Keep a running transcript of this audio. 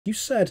You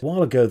said a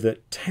while ago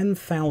that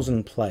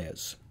 10,000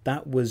 players,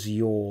 that was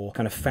your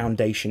kind of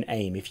foundation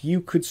aim. If you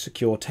could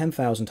secure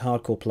 10,000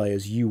 hardcore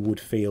players, you would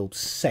feel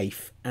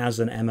safe as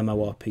an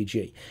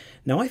MMORPG.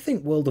 Now, I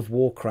think World of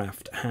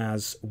Warcraft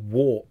has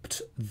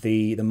warped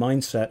the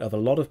mindset of a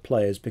lot of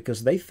players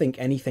because they think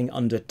anything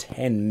under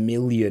 10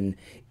 million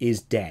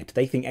is dead.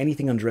 They think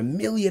anything under a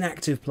million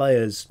active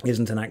players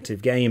isn't an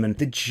active game, and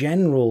the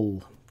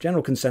general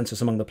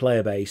consensus among the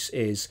player base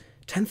is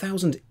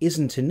 10,000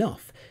 isn't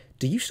enough.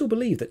 Do you still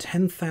believe that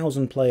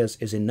 10,000 players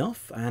is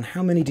enough? And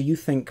how many do you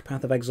think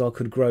Path of Exile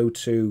could grow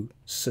to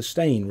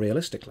sustain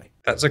realistically?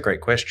 That's a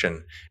great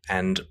question.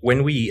 And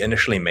when we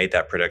initially made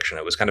that prediction,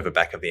 it was kind of a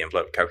back of the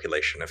envelope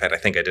calculation. In fact, I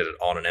think I did it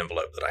on an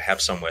envelope that I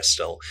have somewhere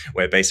still,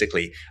 where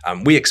basically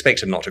we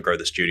expected not to grow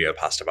the studio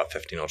past about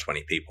 15 or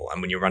 20 people.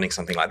 And when you're running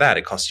something like that,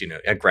 it costs,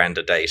 $1,000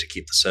 a day to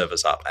keep the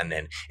servers up. And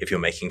then if you're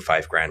making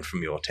 $5,000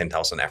 from your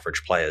 10,000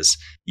 average players,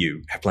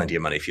 you have plenty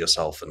of money for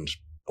yourself and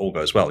all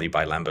goes well. You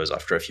buy Lambos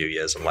after a few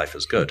years and life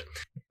is good.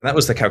 And that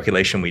was the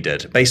calculation we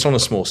did based on a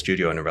small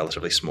studio and a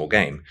relatively small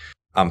game.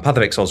 Path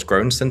of Exile's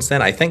grown since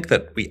then. I think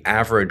that we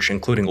average,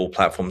 including all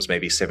platforms,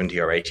 maybe 70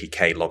 or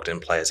 80k logged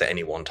in players at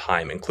any one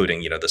time,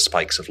 including, the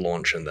spikes of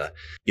launch and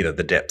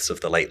the depths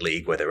of the late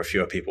league where there were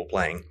fewer people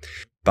playing.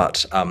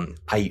 But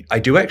I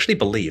do actually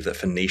believe that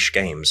for niche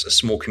games, a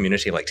small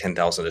community like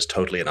 10,000 is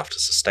totally enough to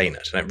sustain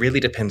it. And it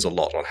really depends a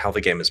lot on how the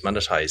game is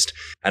monetized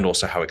and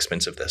also how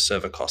expensive their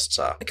server costs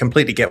are. I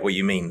completely get what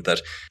you mean,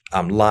 that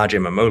large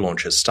MMO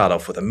launches start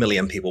off with 1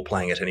 million people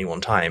playing at any one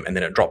time, and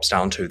then it drops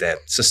down to their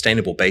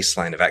sustainable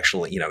baseline of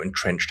actually,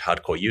 entrenched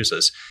hardcore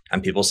users.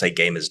 And people say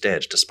game is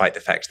dead, despite the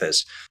fact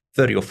there's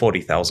 30 or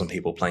 40,000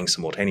 people playing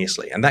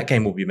simultaneously. And that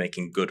game will be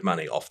making good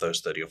money off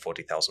those 30 or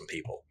 40,000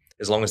 people.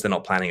 As long as they're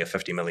not planning a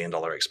 $50 million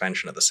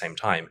expansion at the same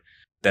time,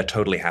 they're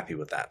totally happy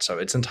with that. So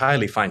it's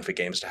entirely fine for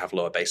games to have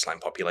lower baseline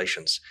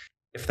populations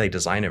if they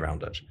design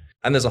around it.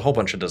 And there's a whole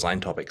bunch of design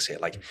topics here.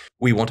 Like,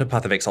 we wanted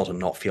Path of Exile to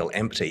not feel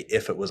empty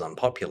if it was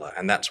unpopular.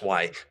 And that's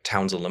why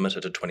towns are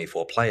limited to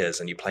 24 players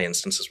and you play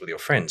instances with your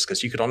friends,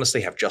 because you could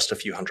honestly have just a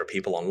few hundred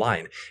people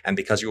online. And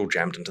because you're all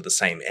jammed into the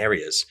same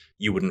areas,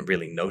 you wouldn't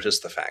really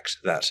notice the fact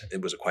that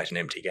it was quite an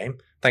empty game.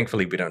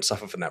 Thankfully, we don't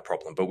suffer from that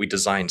problem, but we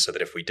designed so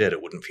that if we did,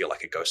 it wouldn't feel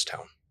like a ghost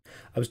town.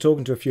 I was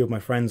talking to a few of my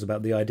friends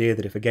about the idea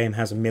that if a game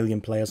has 1 million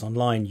players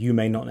online, you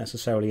may not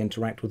necessarily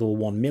interact with all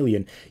 1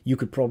 million. You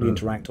could probably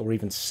interact or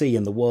even see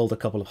in the world a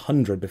couple of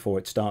hundred before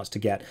it starts to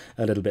get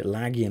a little bit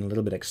laggy and a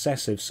little bit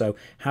excessive. So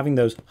having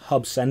those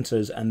hub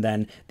centers and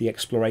then the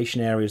exploration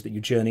areas that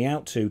you journey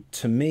out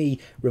to me,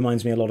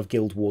 reminds me a lot of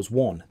Guild Wars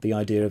 1, the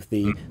idea of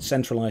the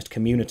centralized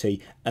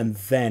community and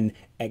then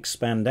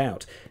expand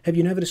out. Have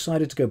you never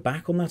decided to go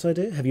back on that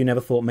idea? Have you never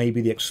thought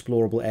maybe the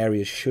explorable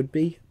areas should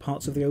be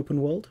parts of the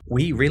open world?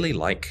 We really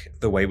like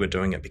the way we're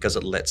doing it because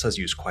it lets us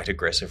use quite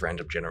aggressive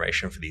random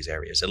generation for these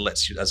areas. It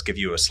lets us give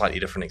you a slightly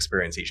different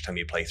experience each time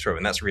you play through,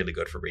 and that's really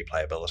good for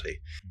replayability.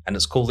 And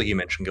it's cool that you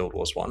mentioned Guild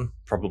Wars 1,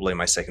 probably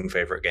my second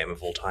favorite game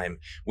of all time.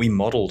 We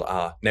modeled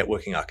our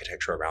networking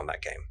architecture around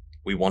that game.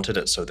 We wanted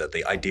it so that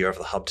the idea of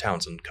the hub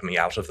towns and coming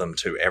out of them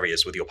to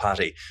areas with your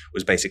party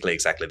was basically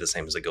exactly the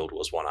same as the Guild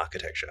Wars 1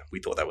 architecture. We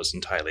thought that was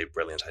entirely a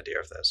brilliant idea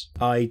of theirs.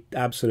 I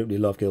absolutely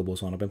love Guild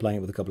Wars 1. I've been playing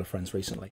it with a couple of friends recently.